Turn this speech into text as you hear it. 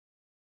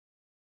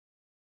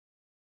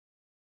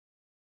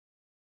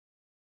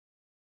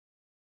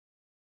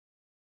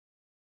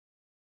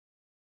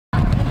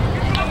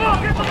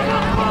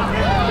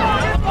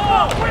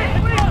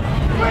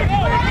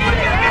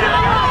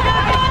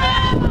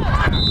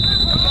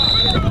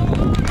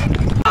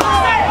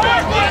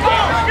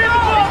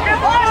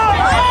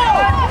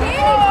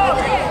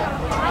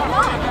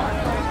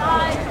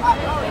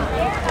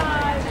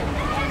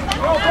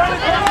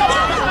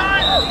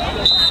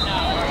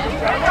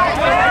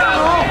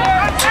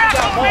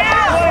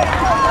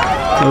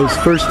That was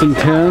 1st and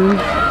 10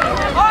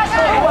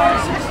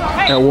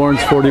 at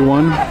Warren's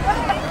 41.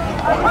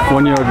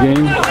 1 yard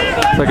gain.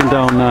 2nd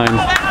down 9.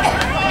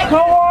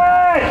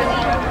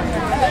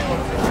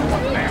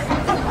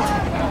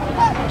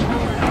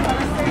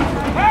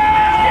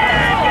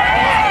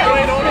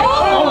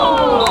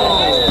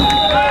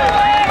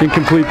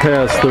 Incomplete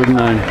pass, 3rd and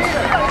 9.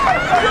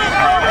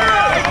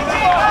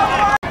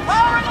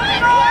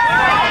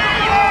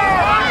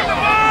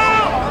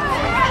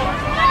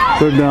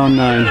 Third down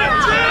 9.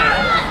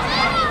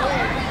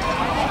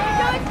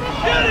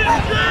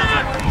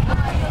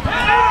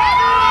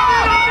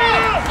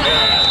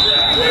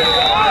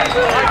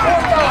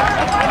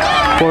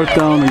 Fourth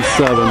down and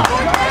 7.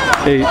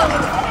 8.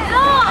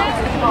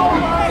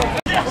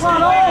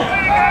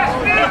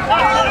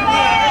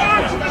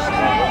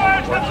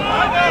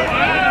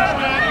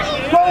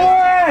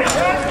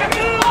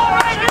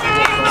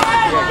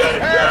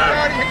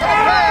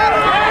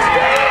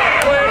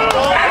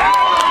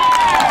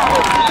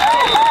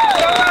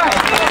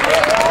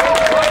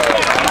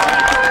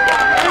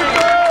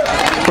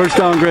 First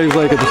down,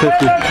 Grayslake at the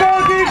 50.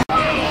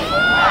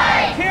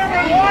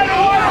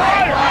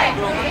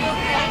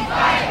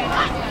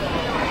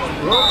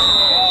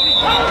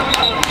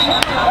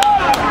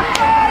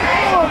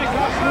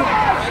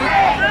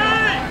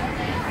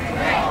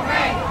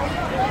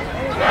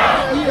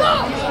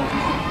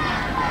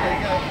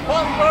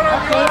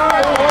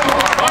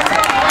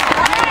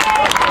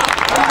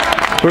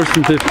 First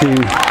and 15.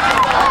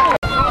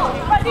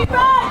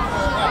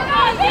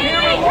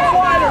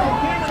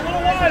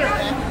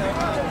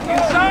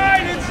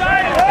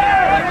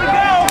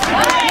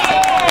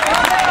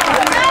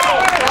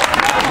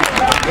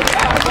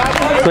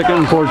 Second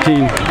and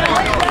 14.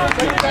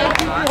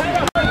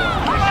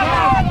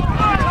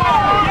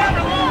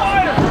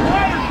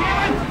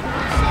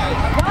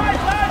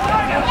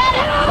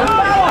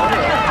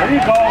 There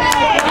you go.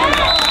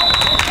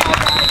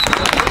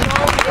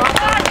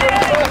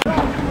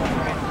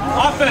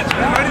 Offense,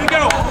 ready to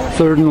go.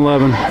 3rd and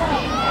 11.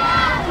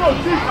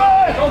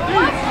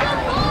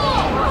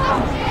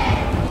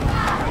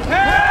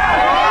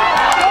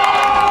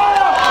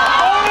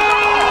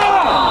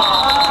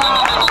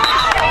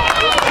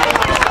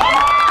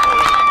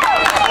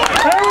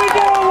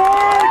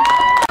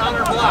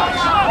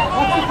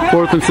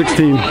 Fourth and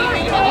 16.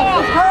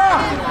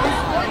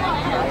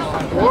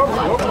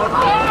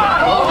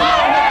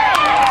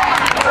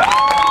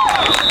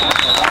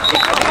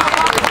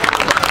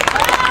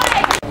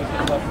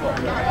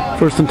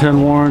 First and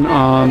 10 Warren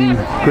on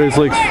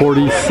Grayslake's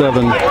 43.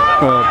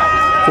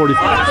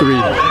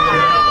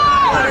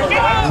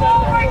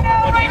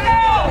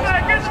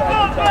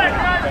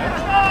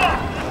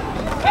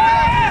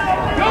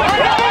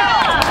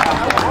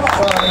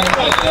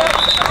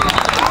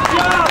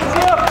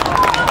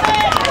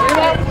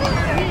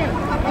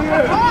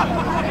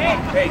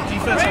 Hey,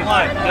 defensive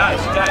line, guys.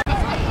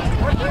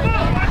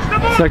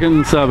 2nd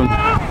and 7.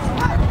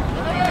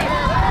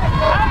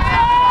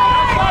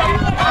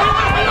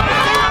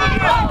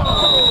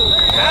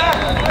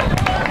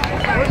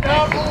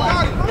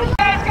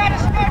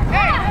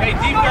 Hey,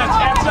 defense,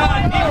 hats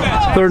on,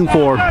 defense. 3rd and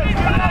 4.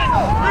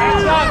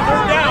 Hats on,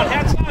 3rd down,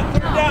 hats on,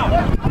 3rd down.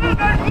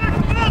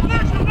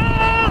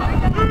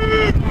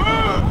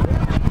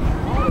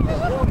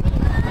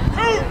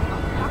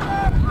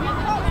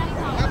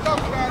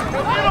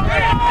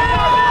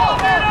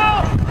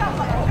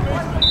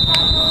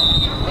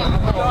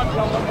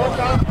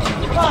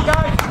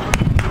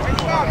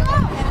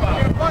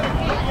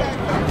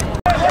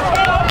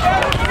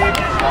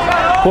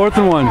 Fourth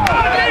and 1.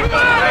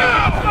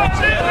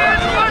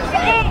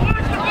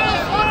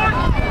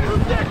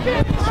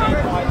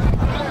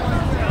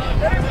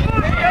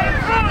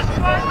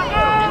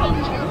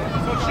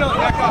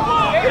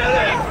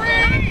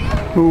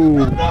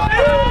 Ooh.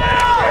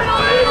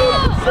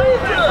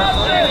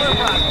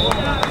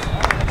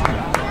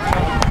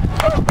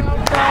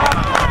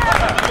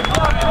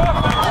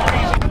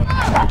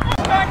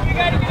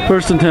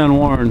 First and 10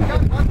 Warren.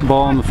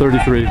 Ball on the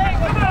 33.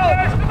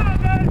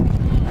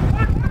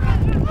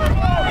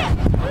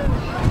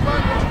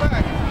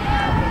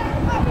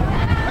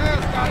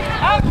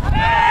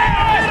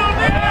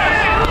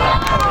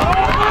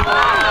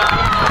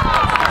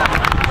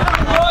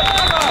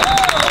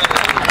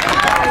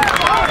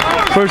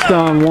 First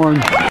down,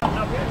 Warren.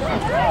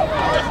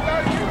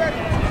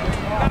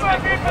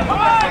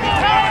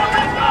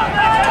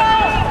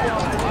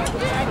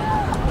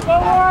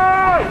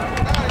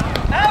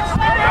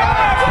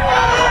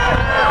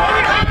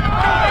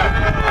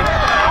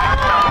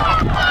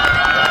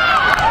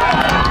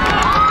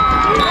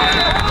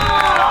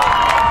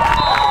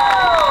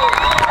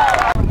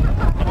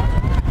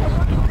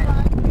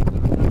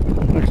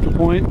 Extra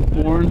point,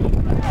 Warren.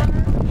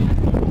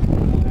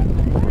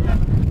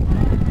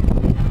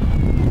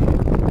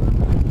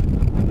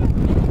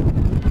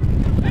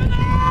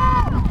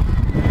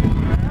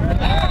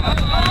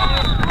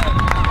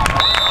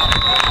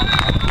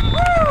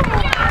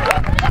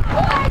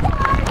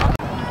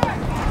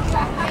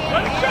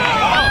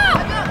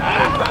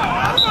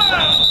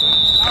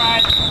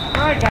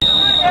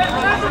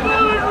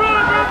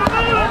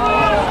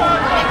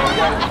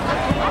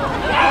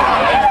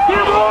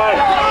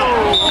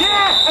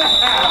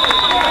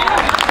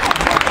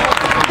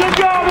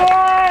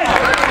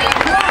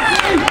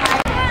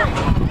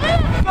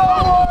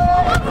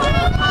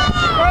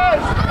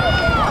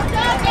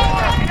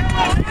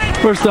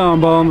 First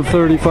down, ball on the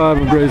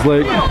 35 of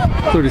Grayslake.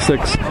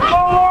 36. Straight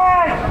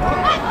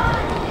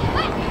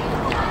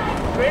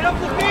up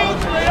the field,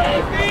 straight up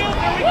the field.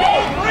 There we go.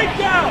 Break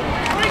down.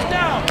 Break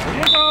down. Here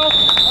you go.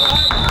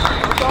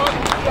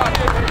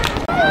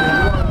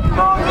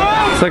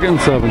 Second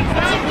and 7.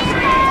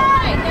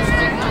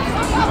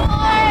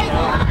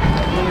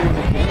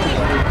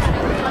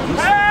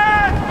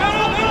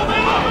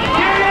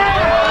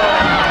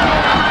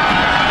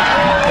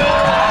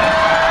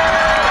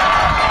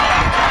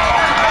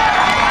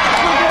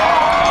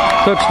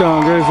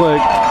 Touchdown,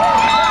 Grayslake.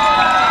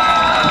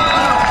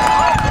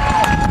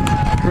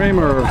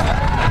 Kramer.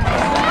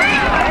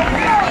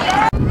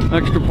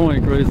 Extra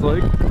point,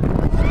 Grayslake.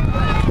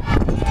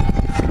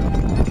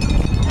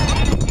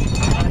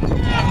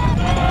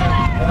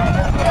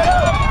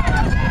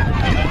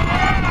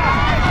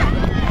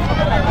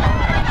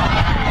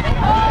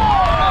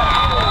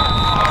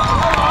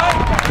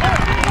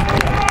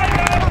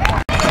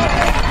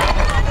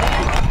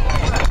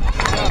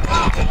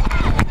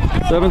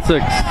 Seven,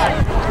 6.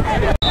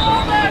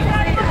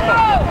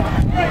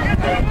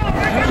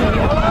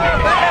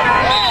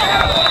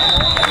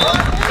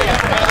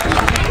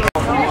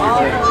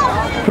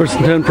 First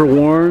and 10 for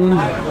Warren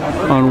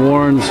on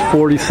Warren's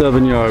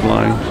 47-yard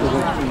line.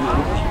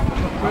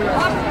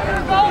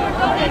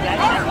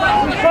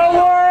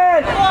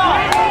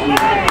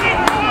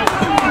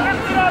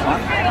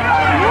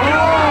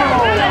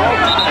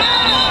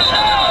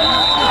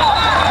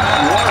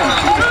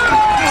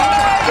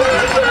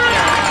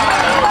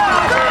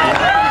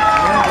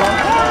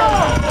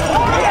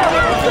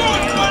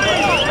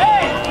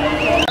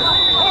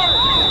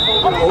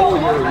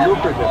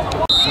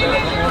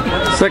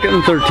 Second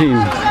and 13.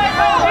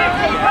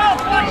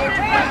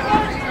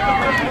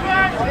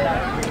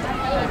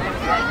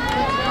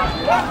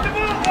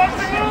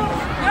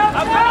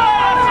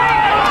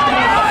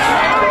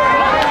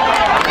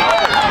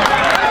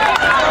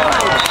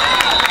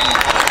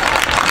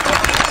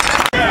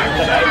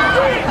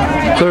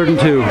 Third and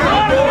 2.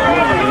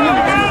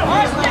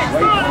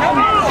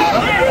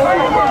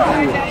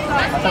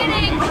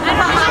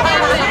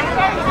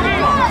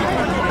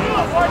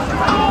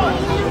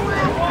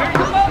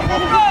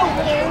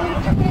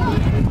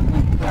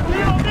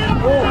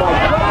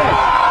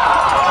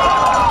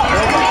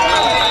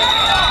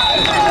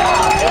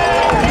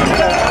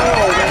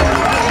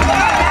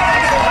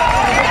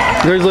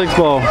 Grayslake's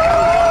ball.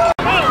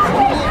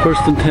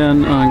 First and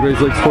 10 on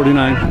Grayslake's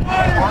 49.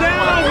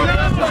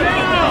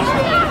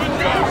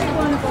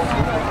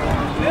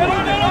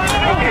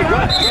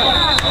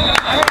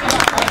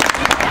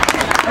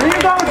 There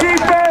you go,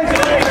 defense.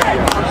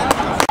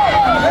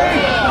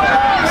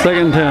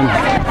 Second and 10.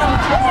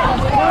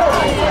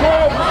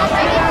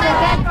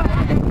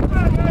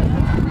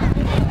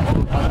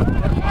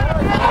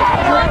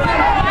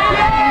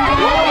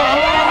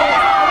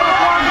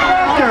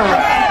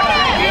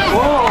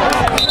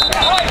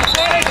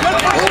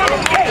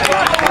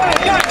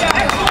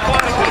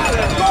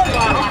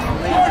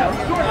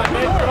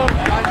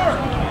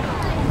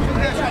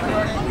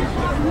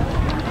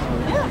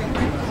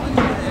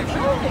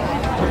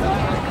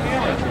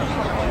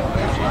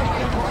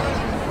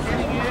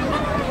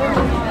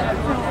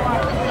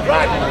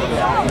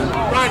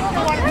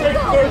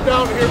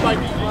 Down here by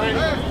D-line.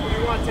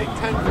 You want to take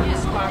 10 from the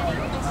spot. You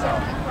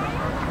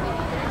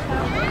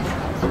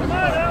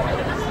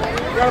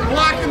got a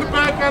block in the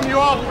back on the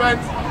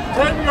offense.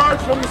 10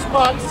 yards from the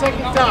spot.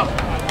 Second down.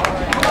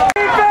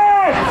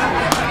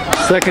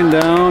 Second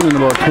down and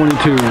about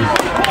 22.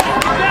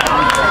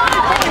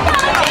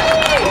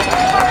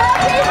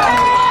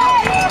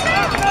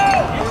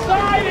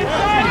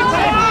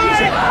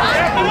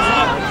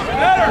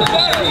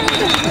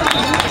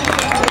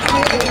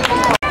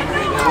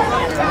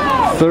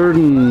 Third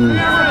and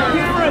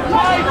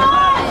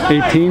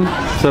 18,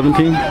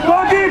 17.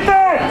 Go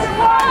defense!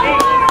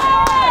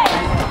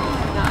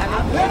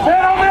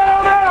 Middle!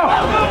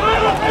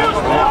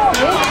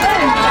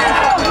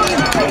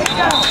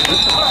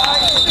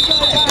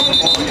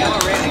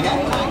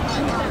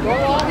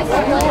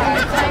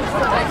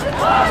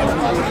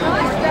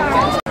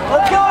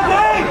 Let's go,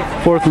 Dave!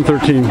 Fourth and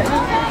 13.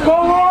 Go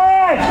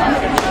Warren!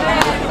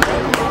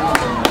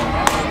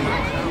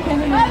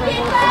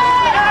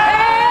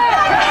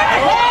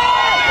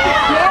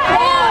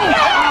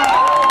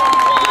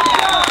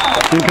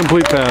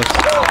 Incomplete pass.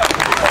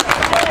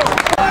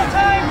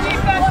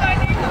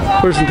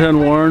 First and 10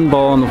 Warren,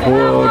 ball on the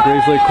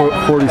Grayslake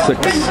 46.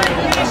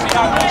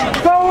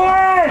 Go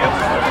Warren!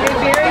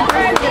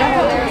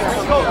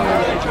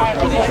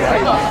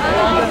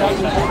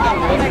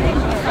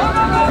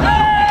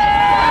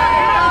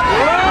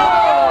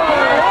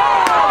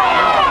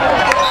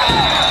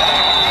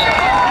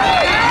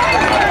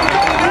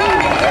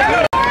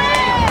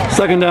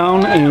 Second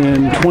down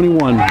and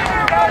 21,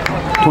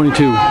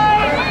 22.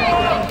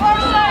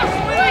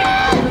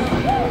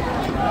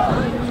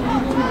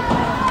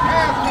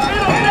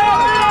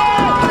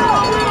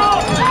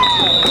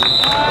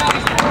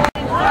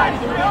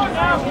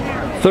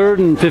 Third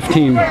and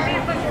 15.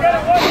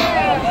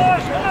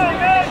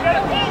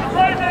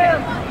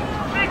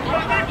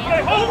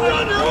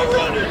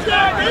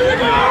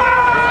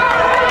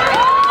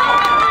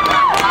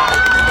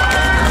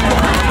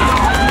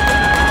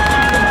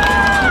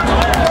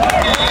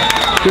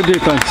 Good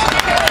defense.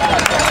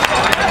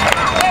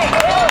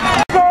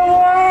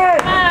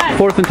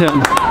 4th and 10.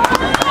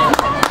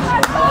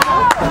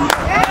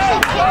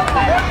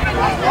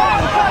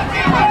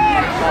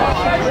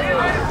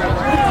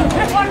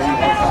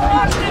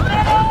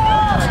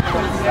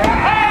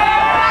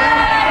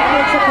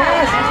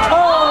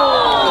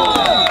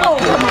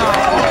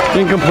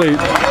 Incomplete.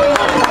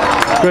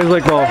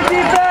 Grayslake ball.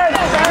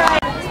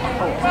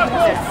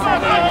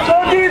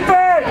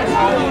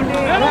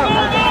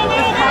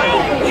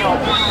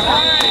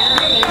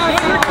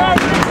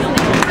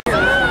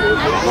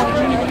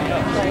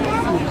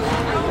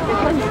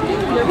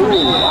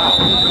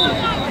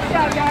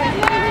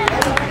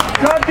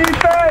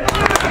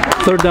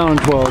 Third down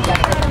and 12.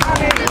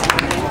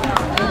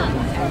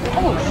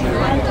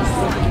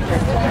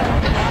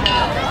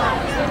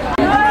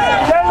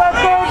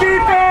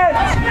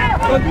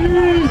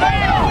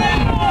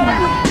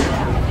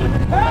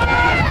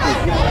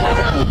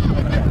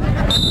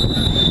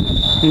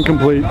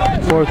 Incomplete.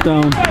 4th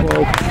down,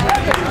 12.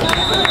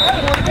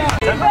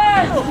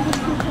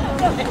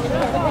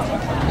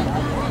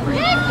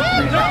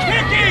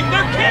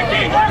 They're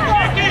kicking!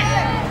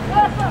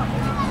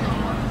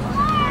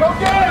 Go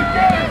get it!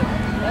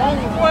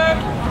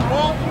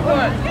 Wrong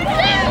foot!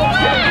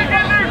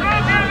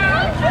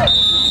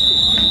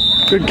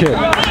 Good kick.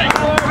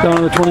 Down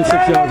on the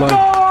 26-yard line.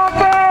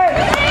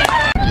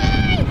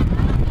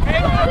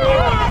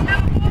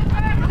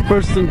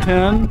 First and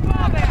 10.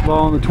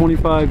 Ball on the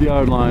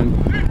 25-yard line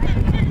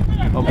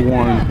of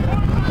Warren.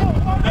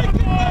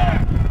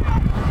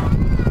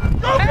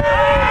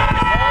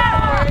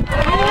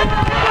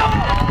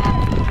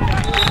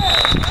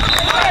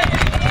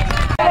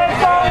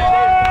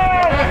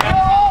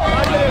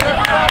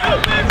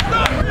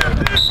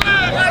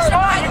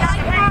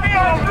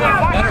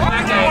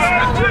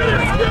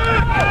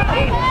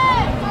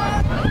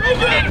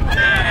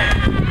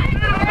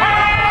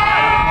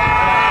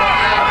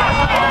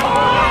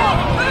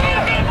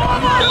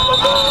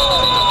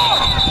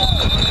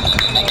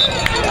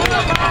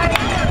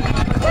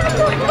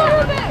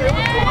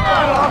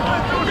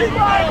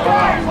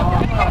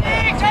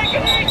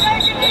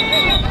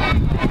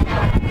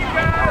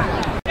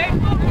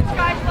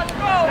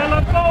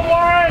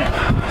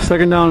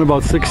 Second down at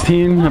about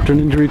 16 after an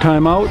injury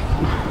timeout.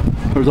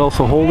 There's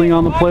also holding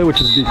on the play, which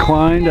is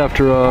declined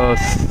after a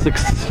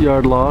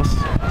 6-yard loss.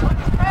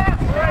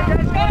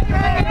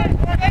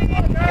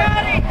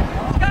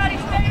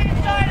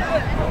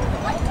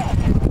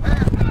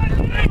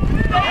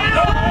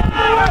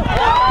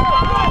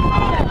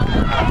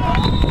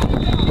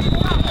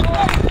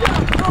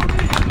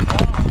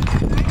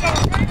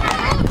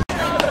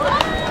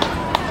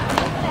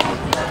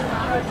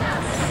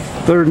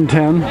 Third and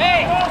 10.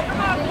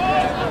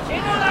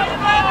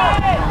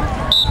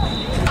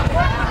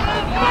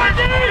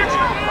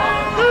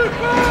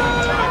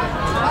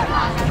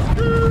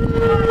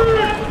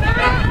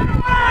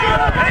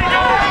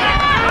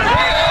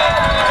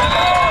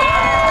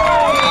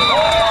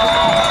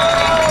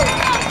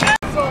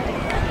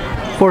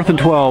 Fourth and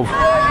 12.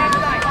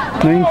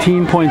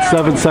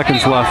 19.7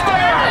 seconds left.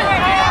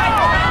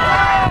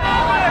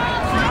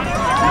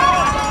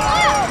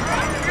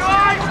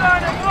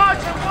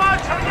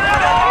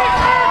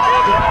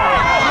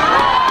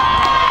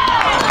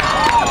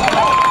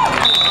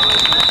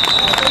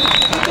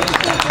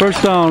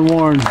 First down,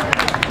 Warren.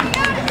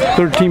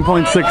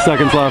 13.6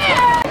 seconds left.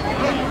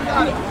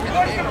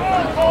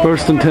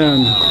 First and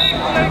 10.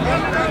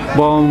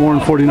 Ball on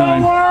Warren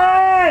 49.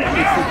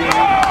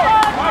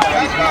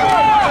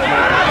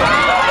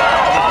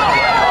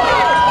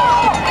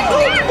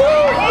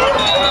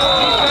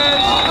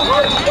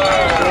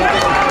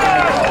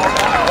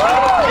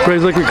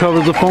 Grayslake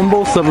recovers the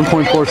fumble,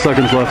 7.4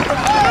 seconds left.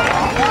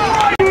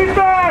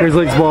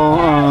 Grayslake's ball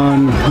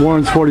on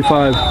Warren's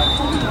 45.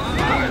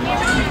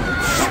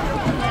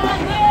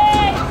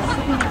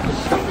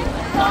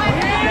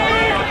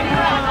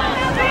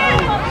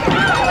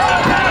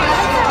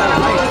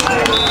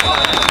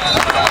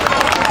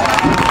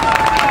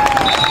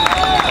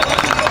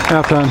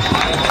 Halftime.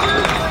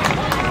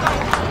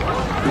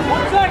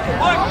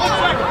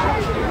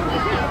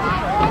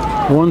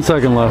 1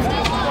 second left.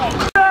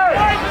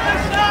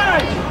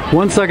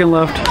 1 second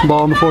left.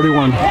 Ball on the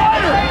 41.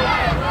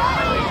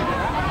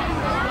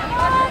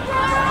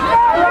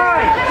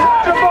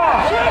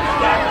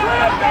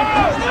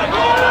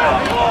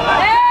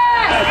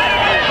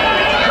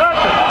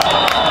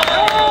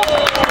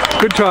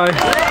 Good try.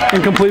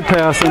 Incomplete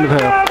pass. End of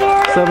half.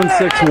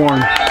 7-6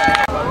 Warren.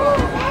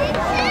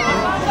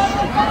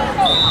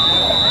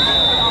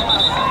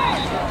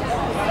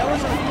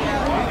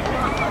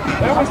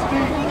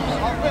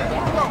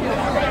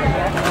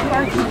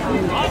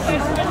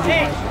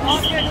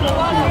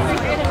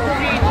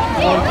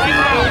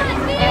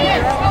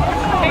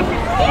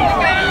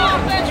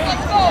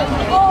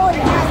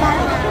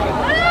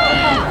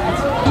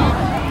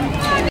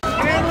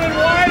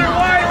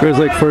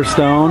 Grayslake first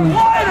down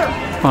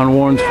on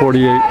Warren's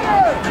 48.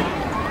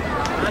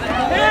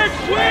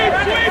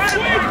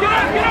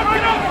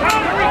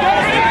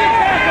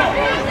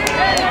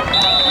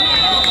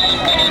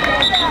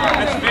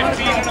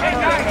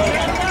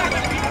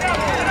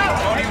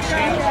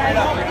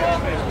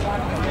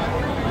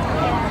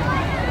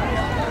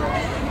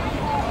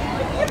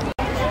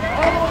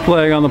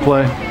 Flag on the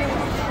play. 5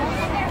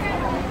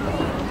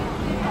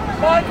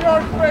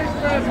 yards face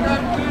mask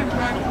on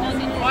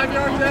defense. 5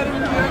 yards out of the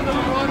end of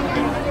the run.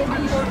 We'll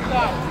get first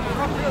down.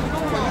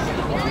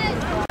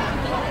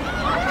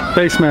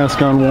 Face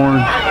mask on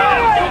Warren.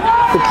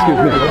 Excuse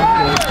me.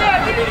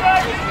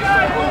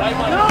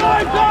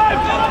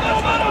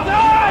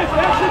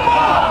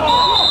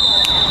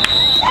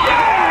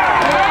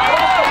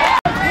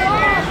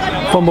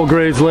 Fumble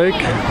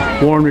Grayslake.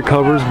 Warren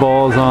recovers.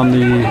 Ball is on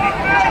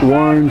the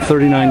Warren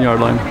 39-yard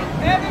line.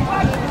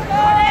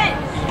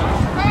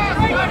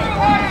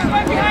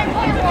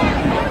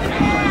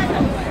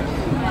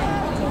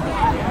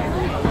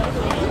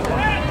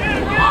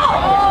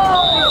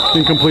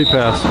 Incomplete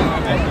pass.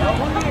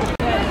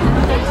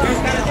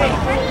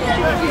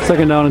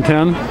 Second down and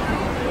 10.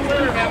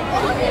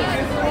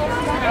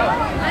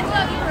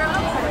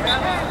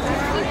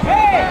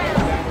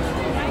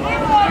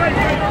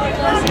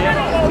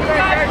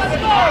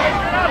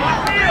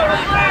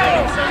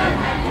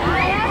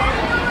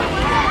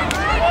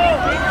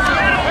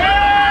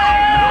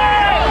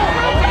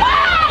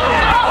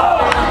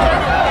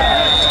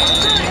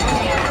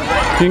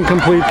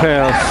 Incomplete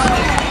pass.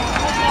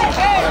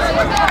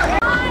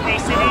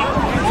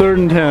 3rd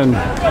and 10.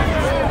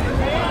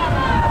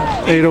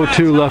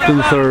 8:02 left in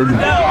the third.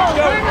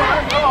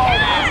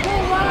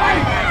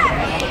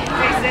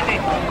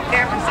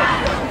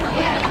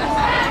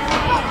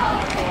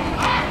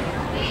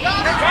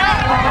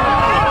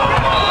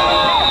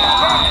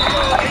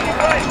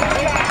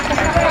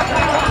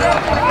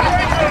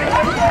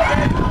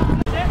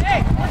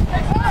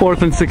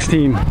 Fourth and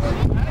 16.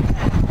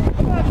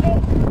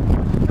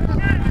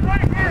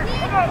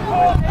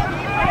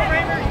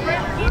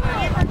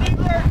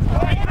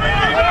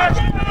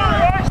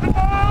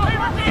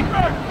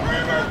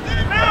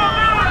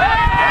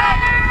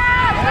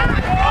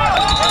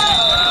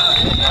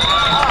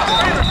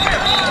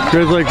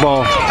 Grayslake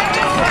ball.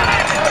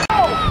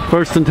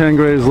 1st and 10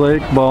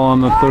 Grayslake, ball on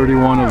the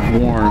 31 of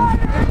Warren.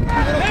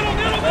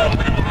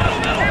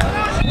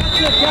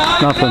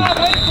 Nothing.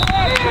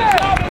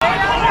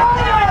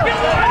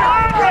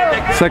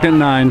 2nd and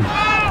 9.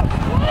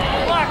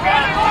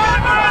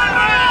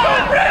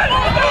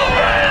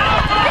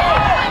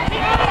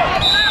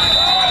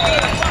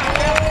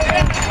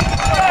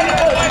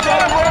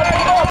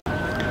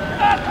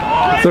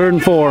 Third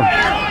and 4.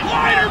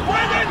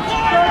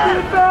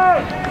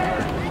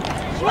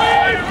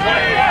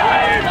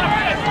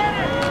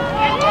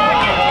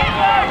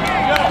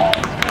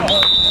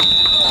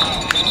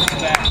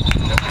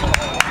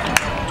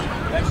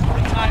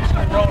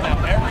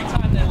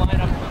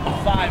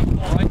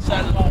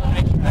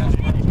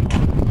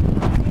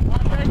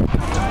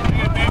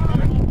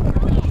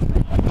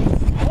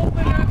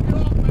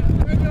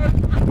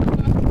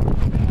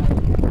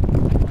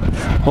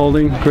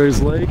 Holding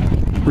Grayslake.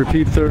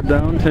 Repeat 3rd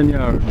down, 10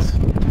 yards.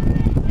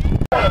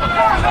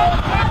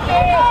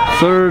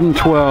 3rd and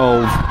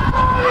 12.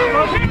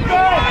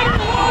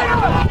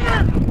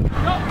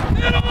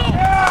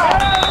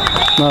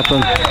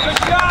 Nothing.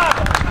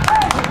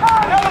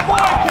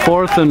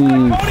 4th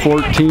and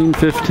 14,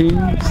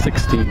 15,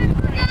 16.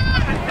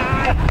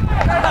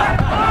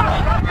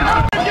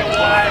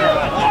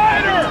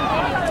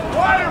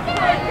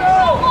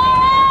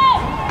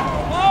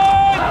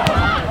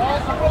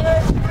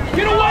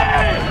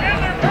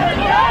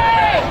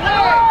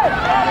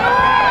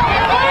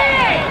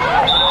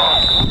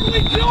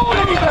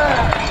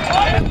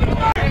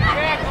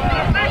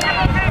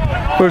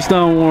 First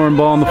down Warren,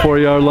 ball on the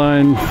 4-yard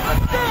line.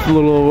 A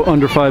little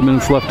under 5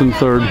 minutes left in the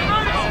third.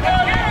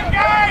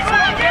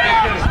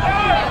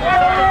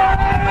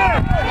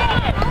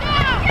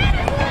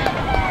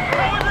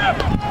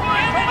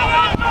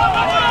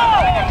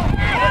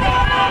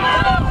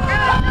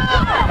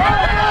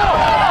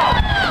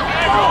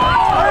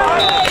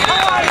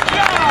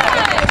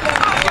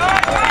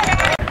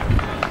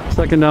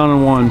 Second down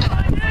and 1.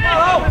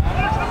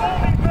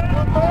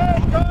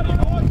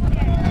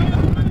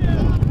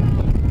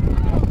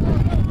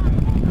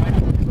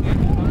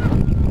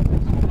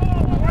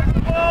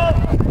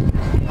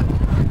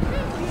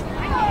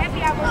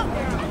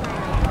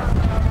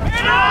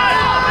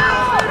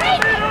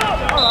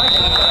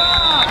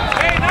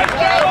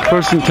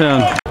 First and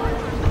 10.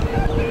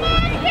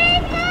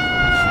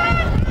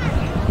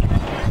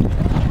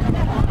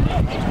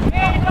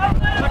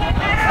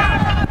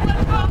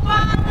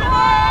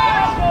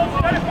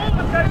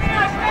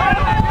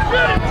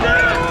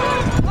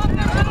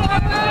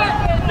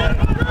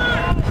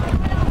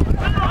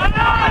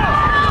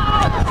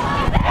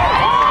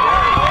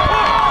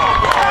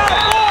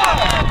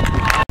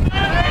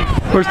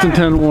 First and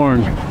 10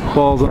 Warren.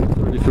 Ball's on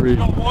 33.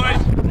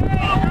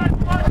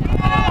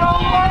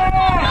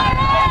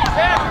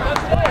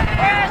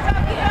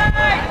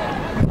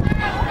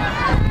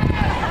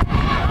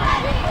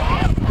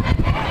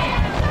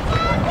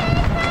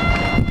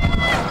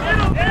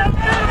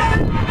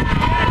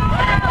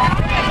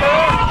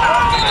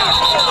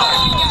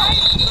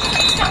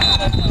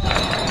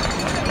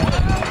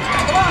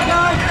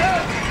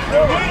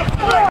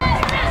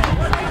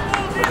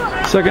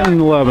 Second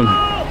and 11.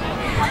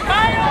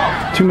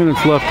 2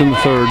 minutes left in the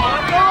third.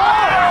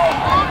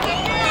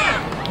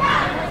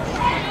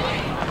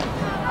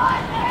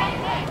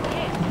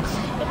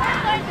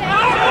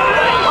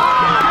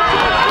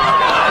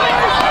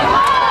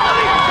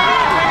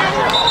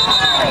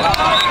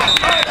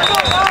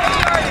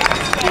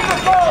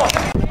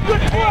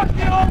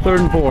 Third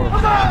and 4.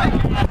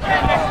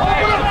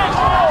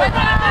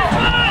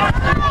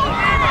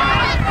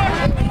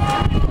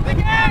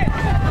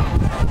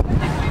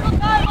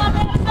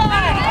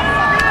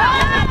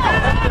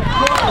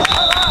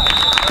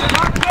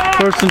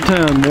 First and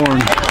 10,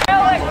 Warren.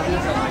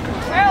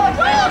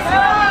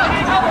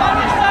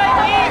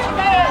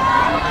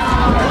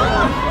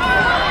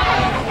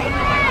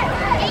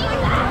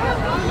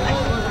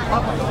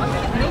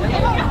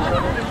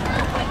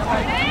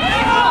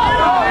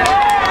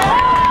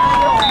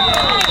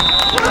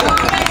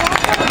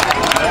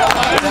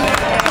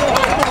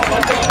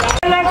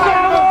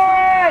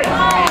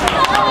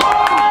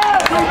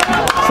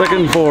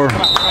 Second and 4.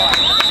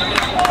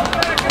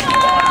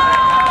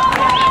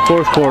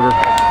 Fourth quarter.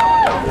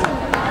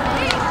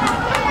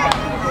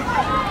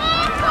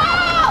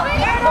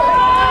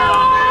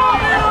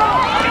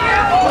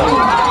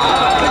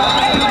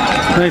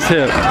 Nice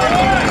hit.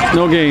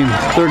 No gain.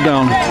 Third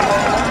down.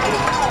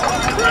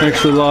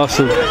 Actually loss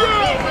of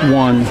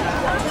 1.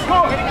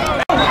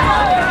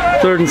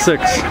 Third and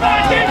 6.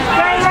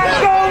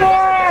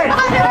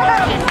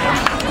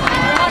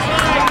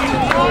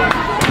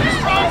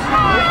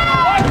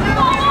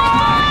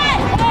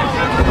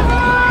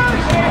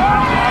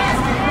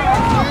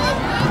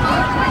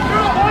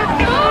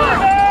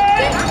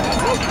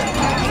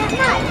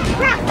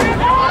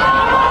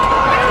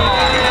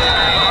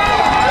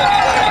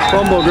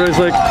 Fumble,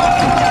 Grayslake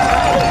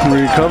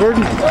recovered.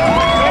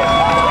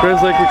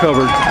 Grayslake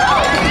recovered.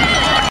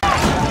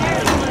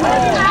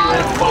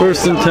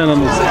 First and 10 on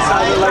the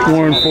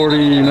Warren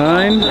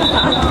 49.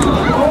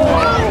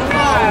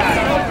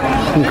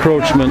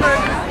 Encroachment.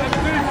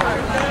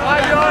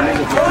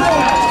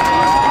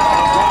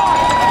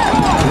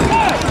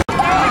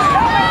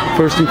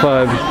 First and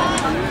 5.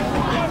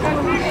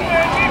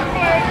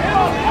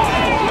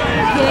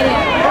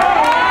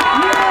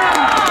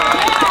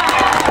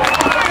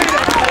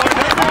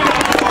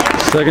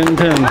 Second and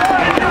 10.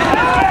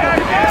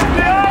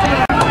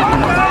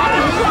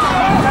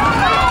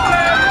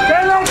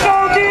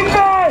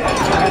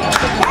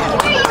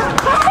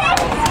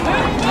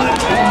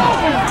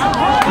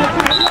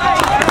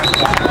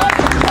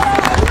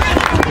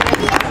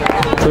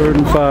 Third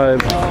and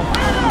 5.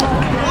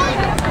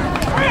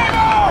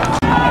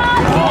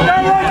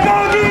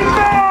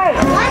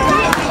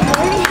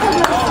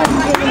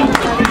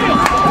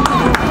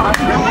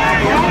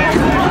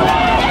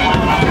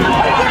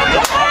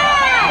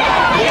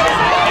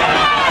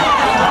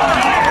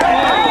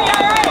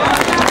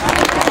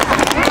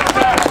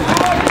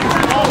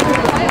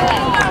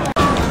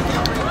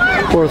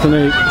 Fourth and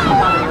 8.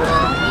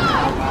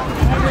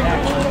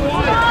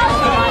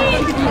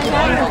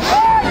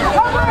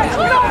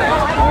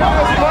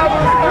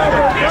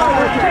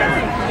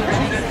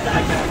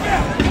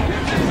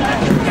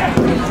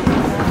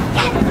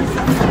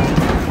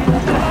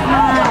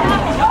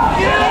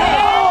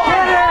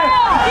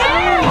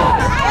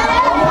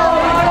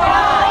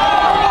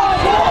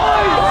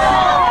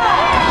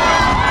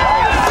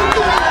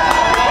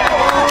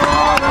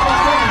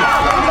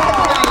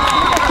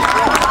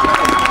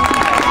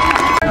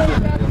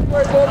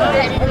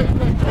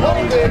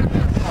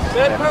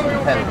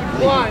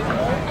 Line,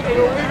 an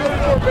illegal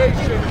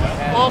formation,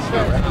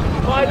 offense,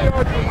 5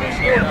 yards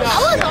position. I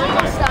was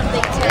almost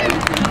something too.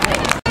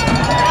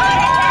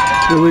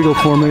 Illegal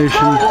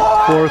formation,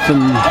 4th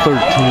and 13.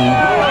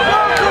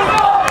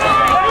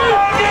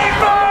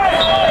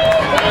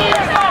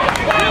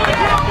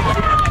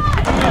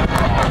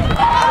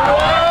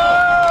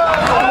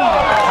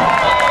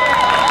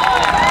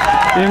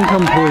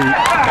 Incomplete.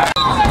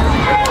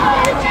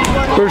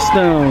 First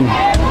down,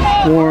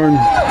 Warren.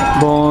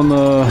 Ball on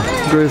the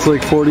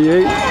Grayslake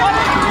 48.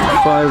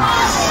 5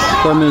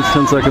 minutes,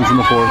 10 seconds in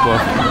the fourth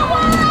left.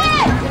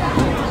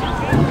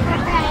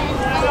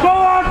 Go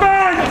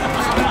offense!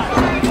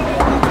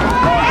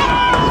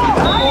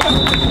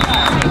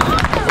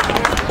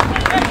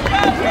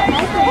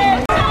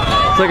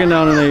 Second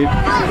down and 8.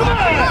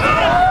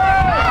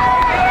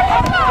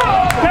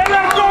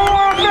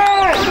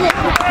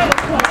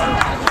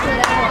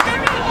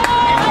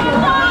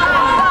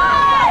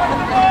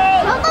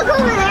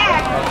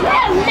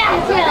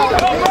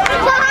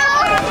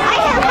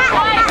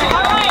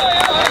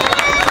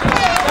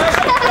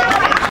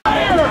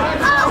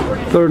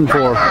 Third and 4.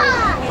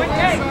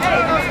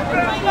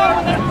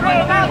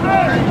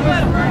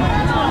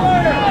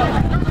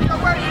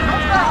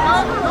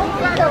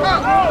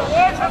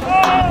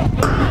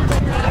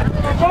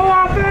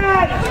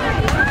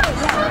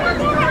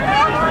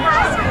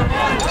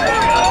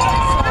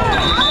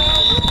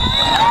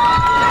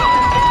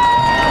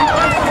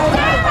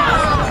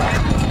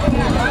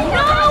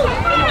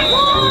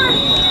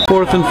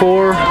 Fourth and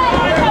 4.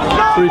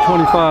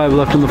 3:25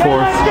 left in the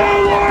fourth.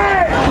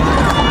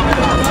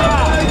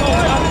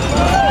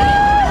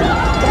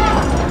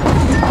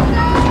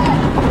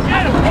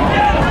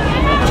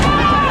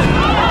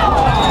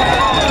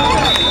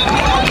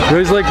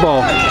 Grayslake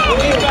ball.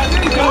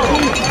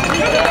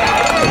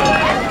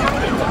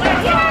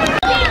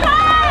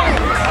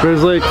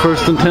 Grayslake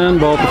 1st and 10,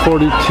 ball at the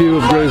 42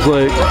 of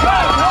Grayslake.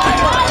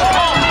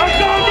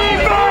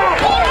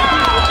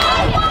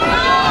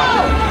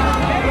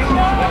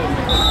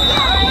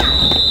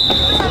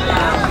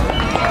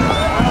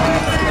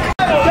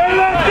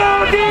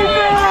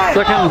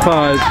 Second and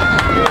 5.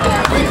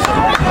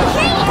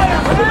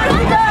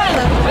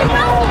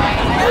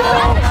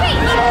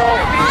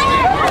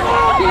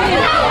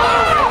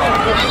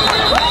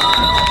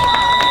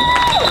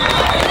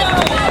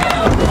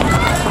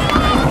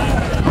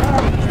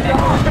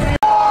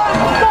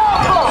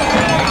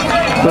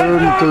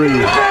 Third and 3.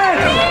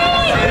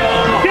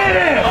 Get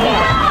it!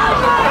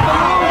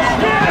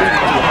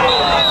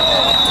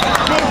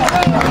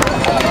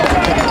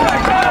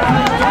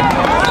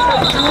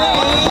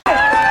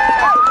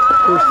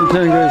 First and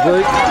 10,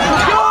 Grayslake.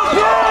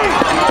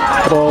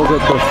 Ball's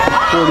at the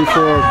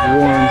 44 of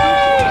Warren.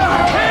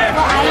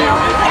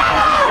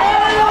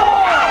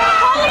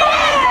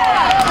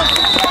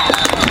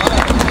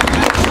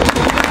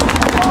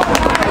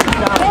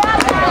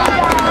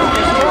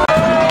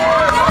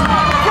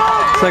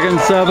 Second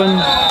and 7.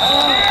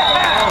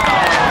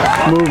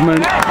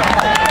 Movement.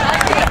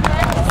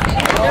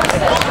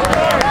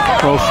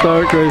 Ball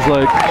start,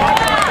 Grayslake.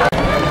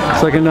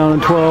 Second down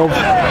and 12.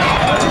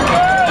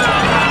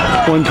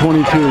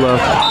 1:22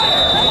 left.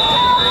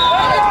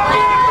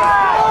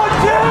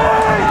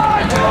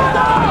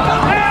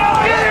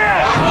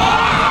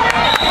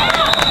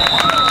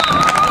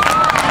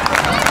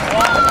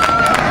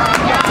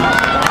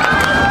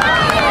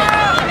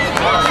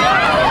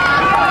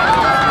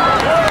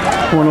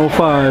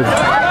 .105.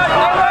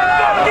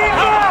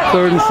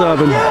 Third and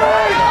 7.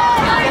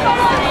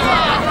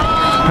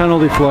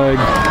 Penalty flag.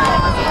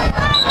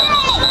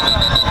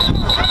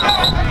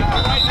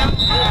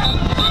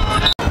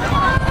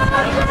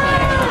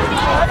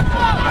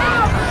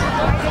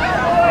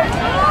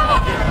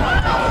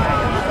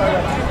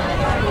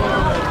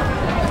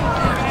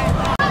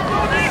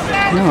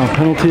 No,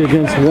 penalty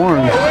against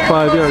Warren.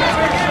 5 yards.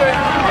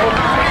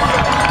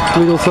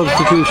 Legal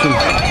substitution.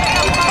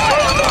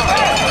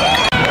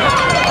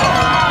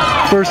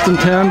 First and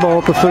 10, ball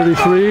at the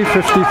 33,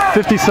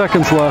 50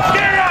 seconds left.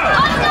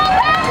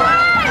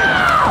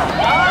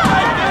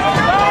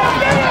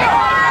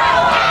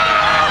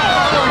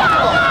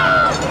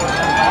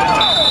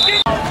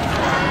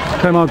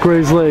 Timeout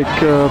Grayslake,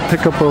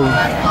 pickup of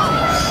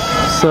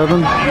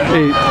 7,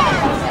 8.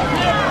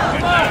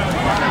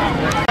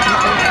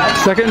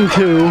 Second and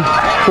 2,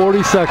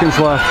 40 seconds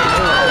left.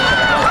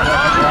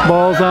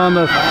 Ball's on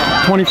the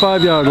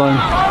 25-yard line.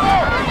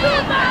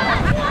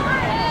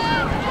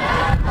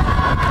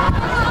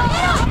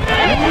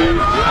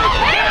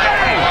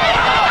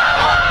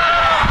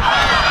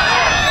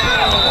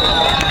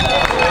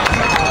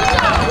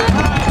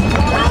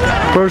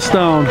 First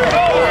down.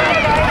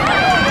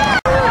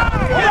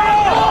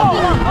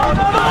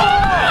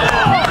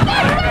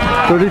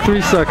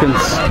 .33 seconds.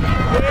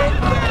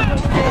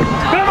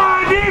 Come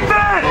on,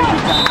 defense!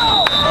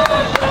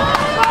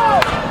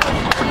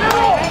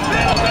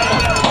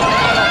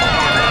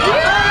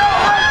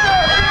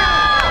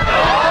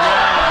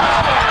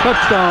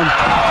 Touchdown.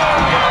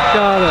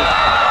 Got it.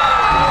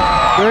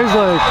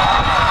 Grayslake.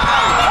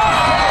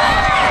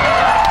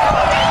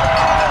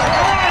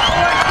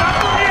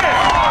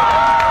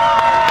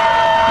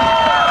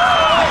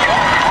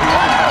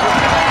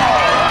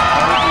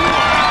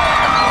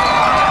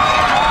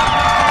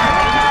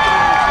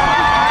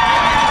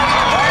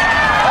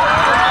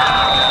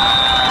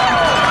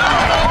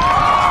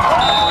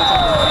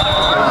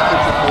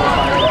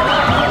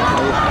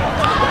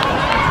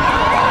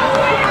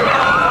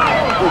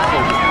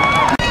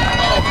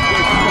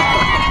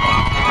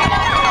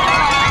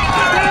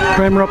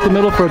 Kramer up the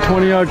middle for a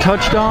 20-yard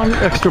touchdown.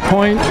 Extra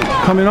point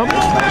coming up.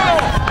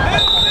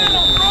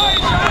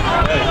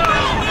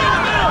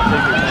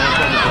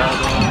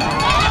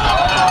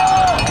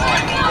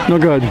 No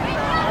good.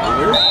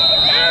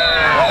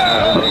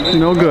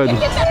 No good.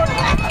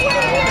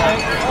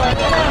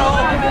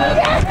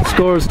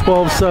 Score is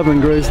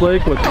 12-7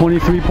 Grayslake with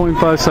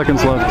 23.5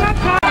 seconds left.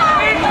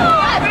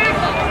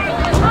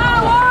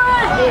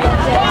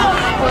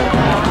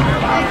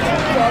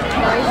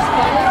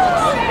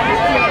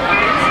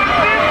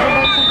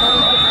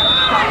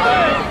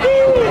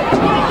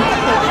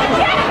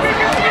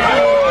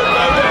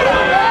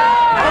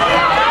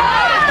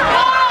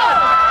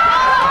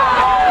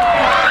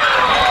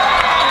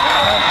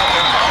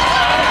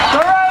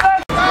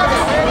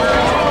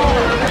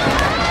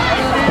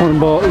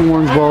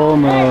 Warren's ball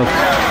on the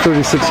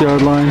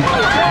 36-yard line.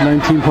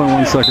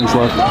 19.1 seconds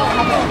left.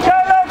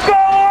 Let's go!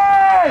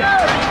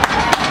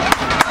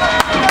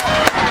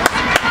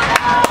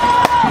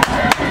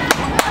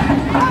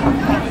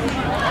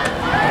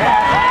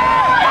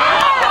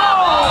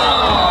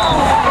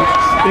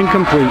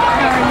 Incomplete.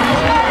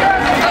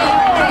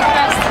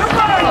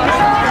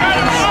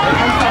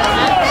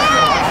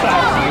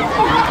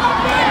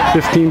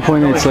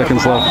 15.8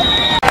 seconds left.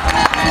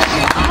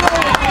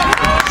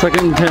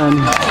 Second and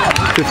 10.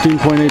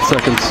 15.8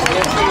 seconds.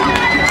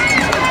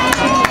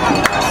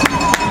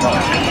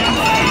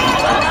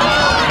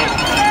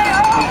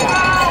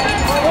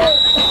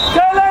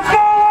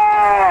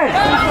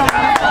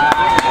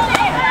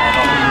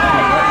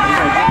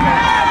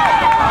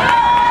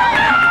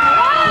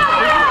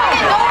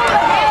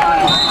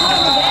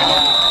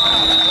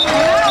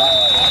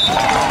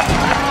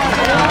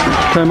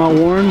 Timeout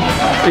Warren,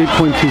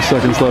 8.2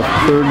 seconds left.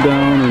 Third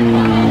down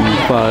and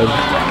 5,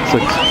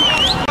 6.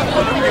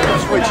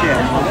 Switch in.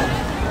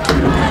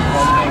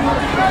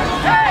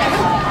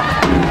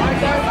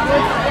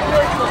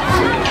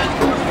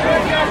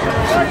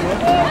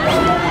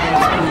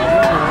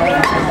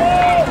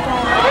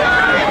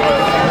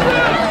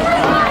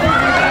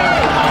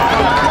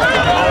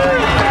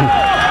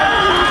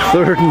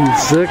 3rd and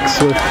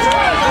 6 with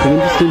an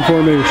interesting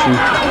formation.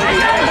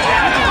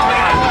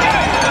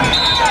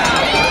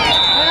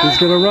 He's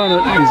gonna run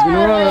it. He's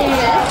gonna run it.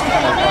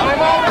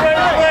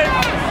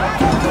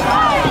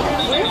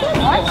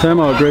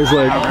 Timeout,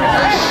 Grayslake.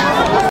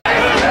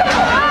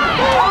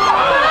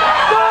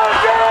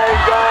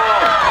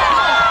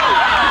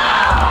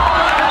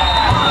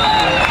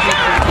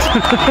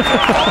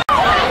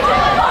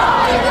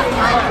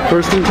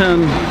 First and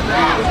 10.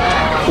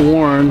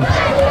 Warren,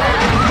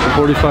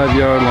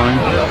 45-yard line.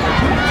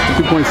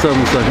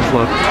 2.7 seconds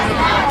left.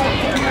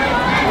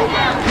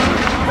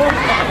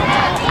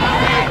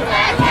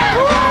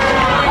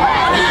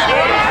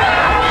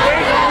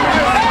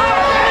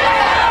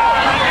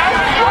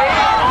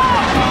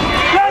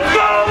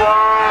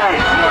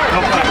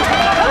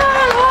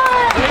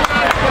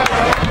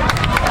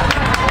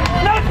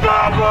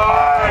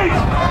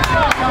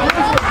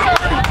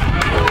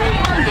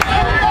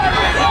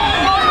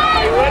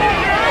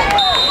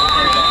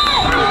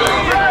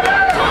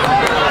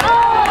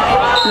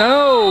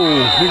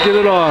 Get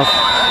it off.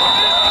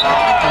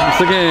 It's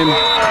the game.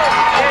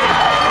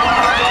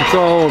 It's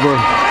all over.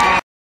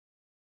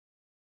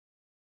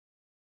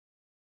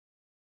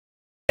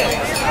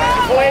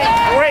 Wait.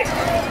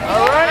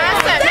 All right.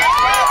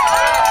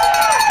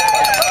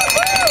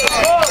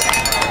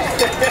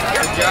 Good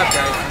job,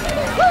 guys.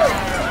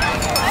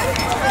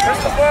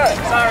 That's the foot.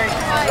 Sorry.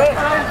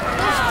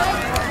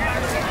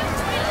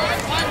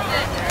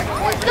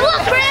 Come on,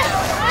 Chris.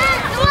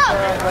 Come on.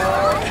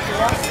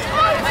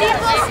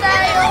 People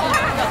style.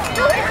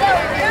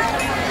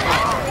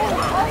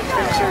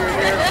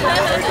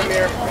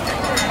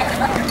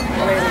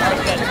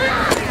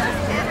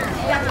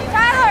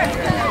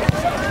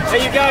 Hey,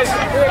 you guys,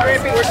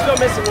 we're still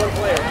missing one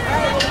player.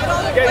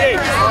 Hey,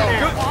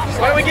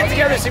 why don't we get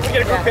together and see if we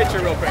can get a group picture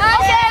real quick? We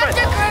have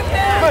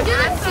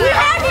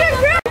to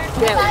group.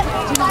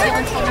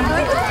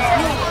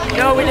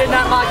 No, we did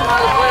not knock them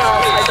out of the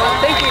playoffs. I don't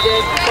think we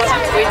did, but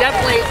we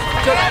definitely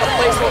took a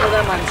place over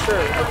them, I'm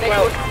sure.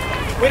 Well,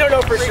 we don't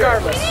know for sure.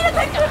 Regardless.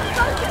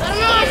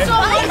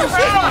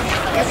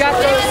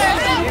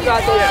 You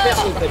got those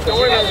pitching pictures. Don't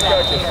worry about the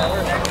coaches.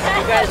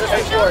 You guys are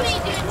the force.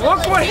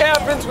 Look what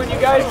happens when you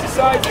guys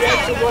decide you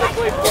actually want to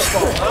play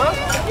football, huh?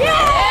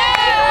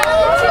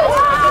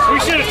 We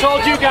should have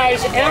told you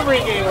guys every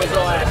game was the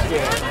last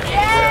game.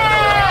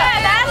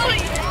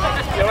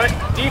 You know what?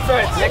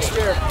 Defense. Next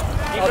year.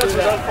 Defense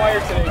is on fire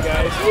today,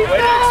 guys. Way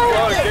to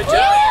explode. Good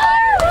job.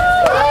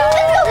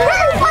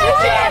 Good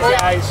job,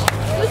 guys.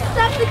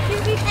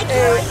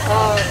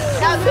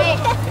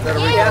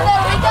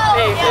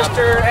 Hey,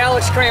 Mr.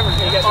 Alex Kramer,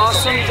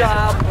 awesome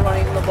job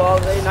running the ball,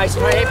 really nice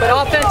and right. But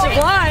offensive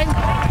line,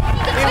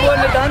 we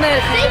wouldn't have done that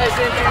if you guys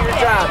didn't do your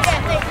jobs.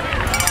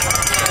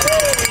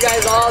 You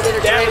guys all did a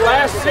great job. That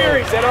last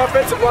series, that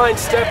offensive line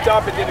stepped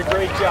up and did a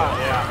great job.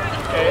 Yeah.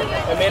 Okay,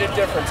 that made a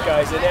difference,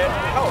 guys, and that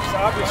helps,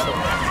 obviously.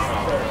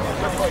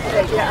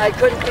 Yeah, I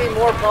couldn't be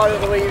more proud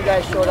of the way you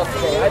guys showed up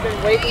today. I've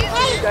been waiting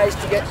for you guys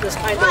to get this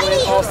kind of win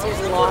all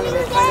season long, and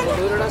they've kind of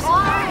eluded us.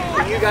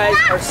 But you guys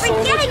are so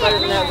much better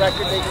than that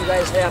record that you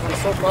guys have. I'm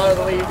so proud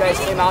of the way you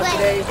guys came out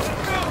today.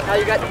 Now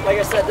you got,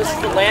 like I said, this is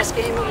the last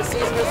game of the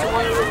season. This is the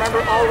one to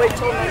remember all the way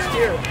till next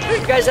year.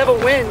 You guys have a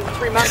win to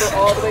remember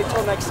all the way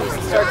till next season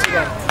starts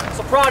again.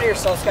 So proud of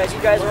yourselves, guys. You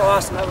guys are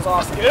awesome. That was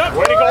awesome. Get up.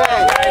 Way to go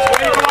on, guys.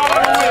 Way to go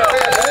on.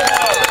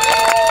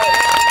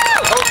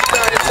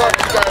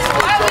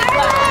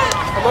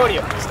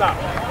 Ammonium, stop.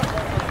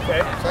 Okay.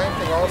 Same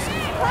thing all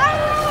season.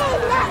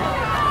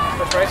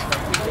 That's right.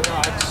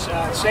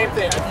 It's same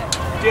thing.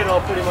 Did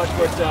all pretty much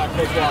what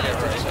Coach Walker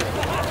said.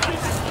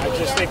 I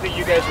just think that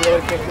you guys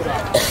really picked it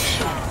up.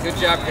 Good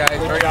job, guys.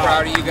 Very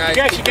proud of you guys.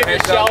 You guys should give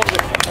yourselves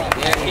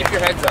Yeah, keep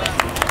your heads up.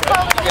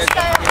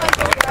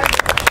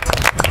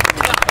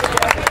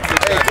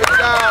 Hey, good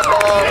job,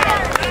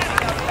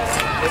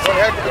 It's one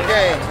heck of a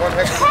game. One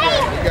heck of a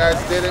game. You guys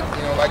did it.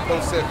 You know, like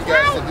Coach said, you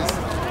guys did this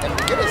in the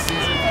beginning of the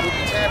season. You'll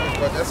be champions,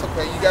 but that's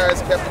okay. You guys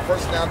kept the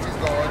personalities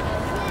going.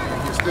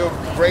 You're still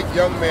great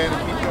young men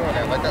and keep doing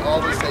that. Like I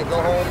always say, go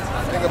home,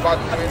 think about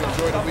the win,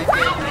 enjoy the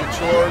weekend, do your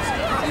chores,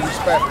 be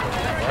respectful.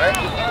 Alright?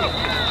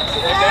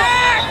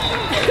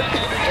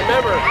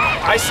 Remember,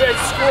 I said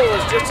school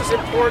is just as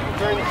important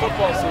during the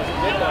football season,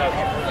 didn't I?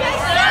 Yes,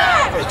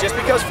 sir! Okay, just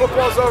because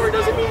football's over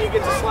doesn't mean you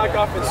get to slack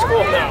off in school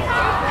now.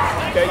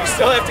 Okay, you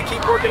still have to keep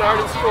working hard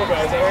in school,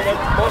 guys. I heard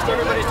most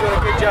everybody's doing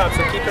a good job,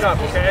 so keep it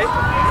up, okay?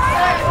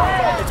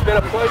 It's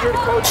been a pleasure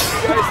to coach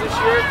you guys this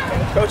year.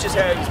 Coaches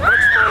had as much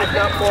fun, if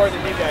not more,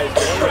 than you guys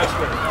did. Trust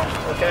me,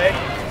 okay?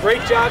 Great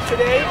job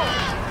today,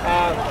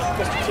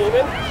 Mr.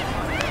 Tiemann.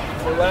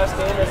 Your last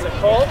name is the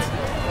Colts.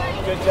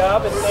 Good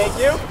job, and thank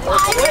you. We're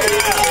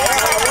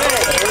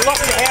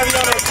lucky to have you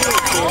on our team,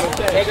 Tiemann.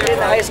 Take it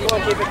into high school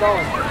and keep it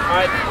going. All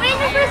right. When's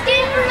the first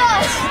game for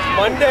us?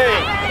 Monday.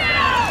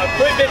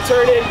 Equipment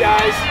turn in,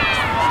 guys.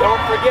 Don't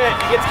forget,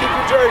 you get to keep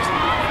your jersey.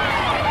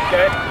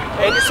 Okay?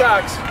 And your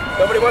socks.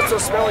 Nobody wants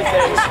those smelly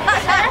things.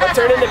 But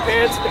turn in the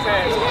pants and the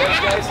pads, okay,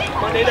 guys?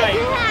 Monday night.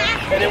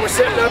 And then we're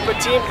setting up a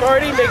team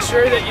party. Make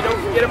sure that you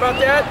don't forget about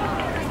that.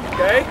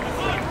 Okay?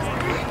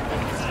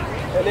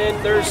 And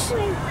then there's... All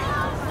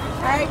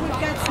right, we've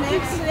got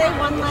snacks today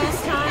one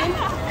last time,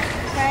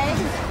 okay?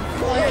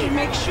 Want you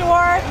make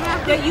sure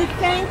that you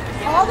thank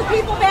all the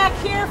people back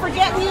here for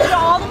getting you to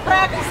all the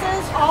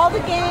practices, all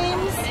the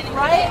games,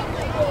 right?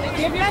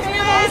 Give your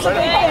families a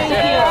big thank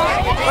you.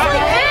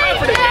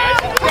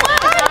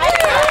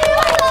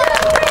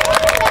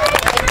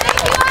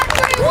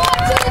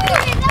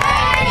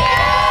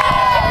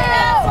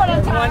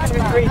 One,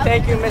 two, three.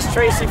 Thank you, Miss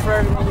Tracy, for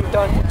everything you've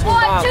done for Team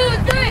Mom.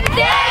 1, 2, 3.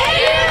 Thank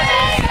you,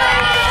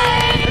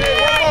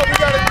 We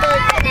got to thank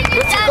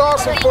Mr.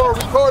 Dawson for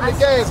recording the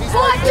games. He's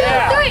right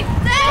there. 1, 2,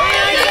 3.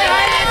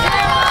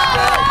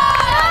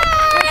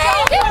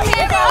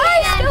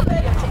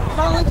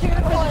 Volunteer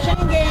for the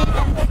Shane game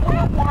and the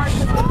award,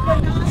 but they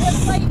could not have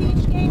played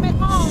each game at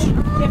home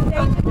if they did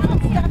not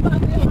step up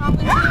and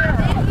volunteer.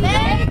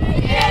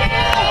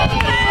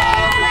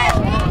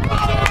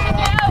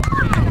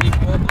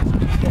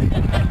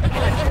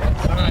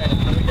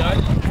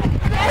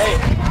 Hey,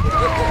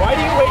 why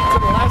do you wait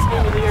until the last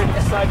game of the year to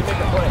decide to make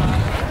a play?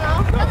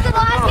 That's the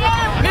last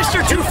game. Mr.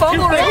 Two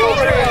Fumble Ring.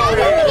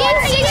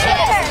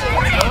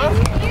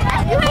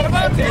 What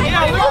about that?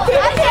 Yeah, look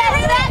at that.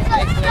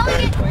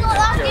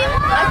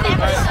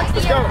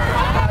 Let's go.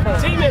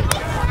 Team it.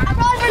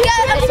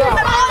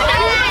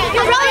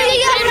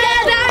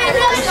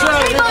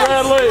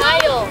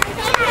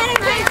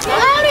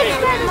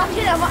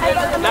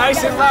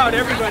 Nice and loud,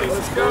 everybody.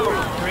 Let's go.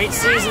 Great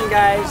season,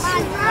 guys.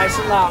 Nice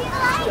and loud.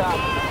 Good job.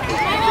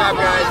 Good job,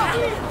 guys.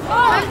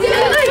 1, 2,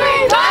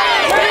 3.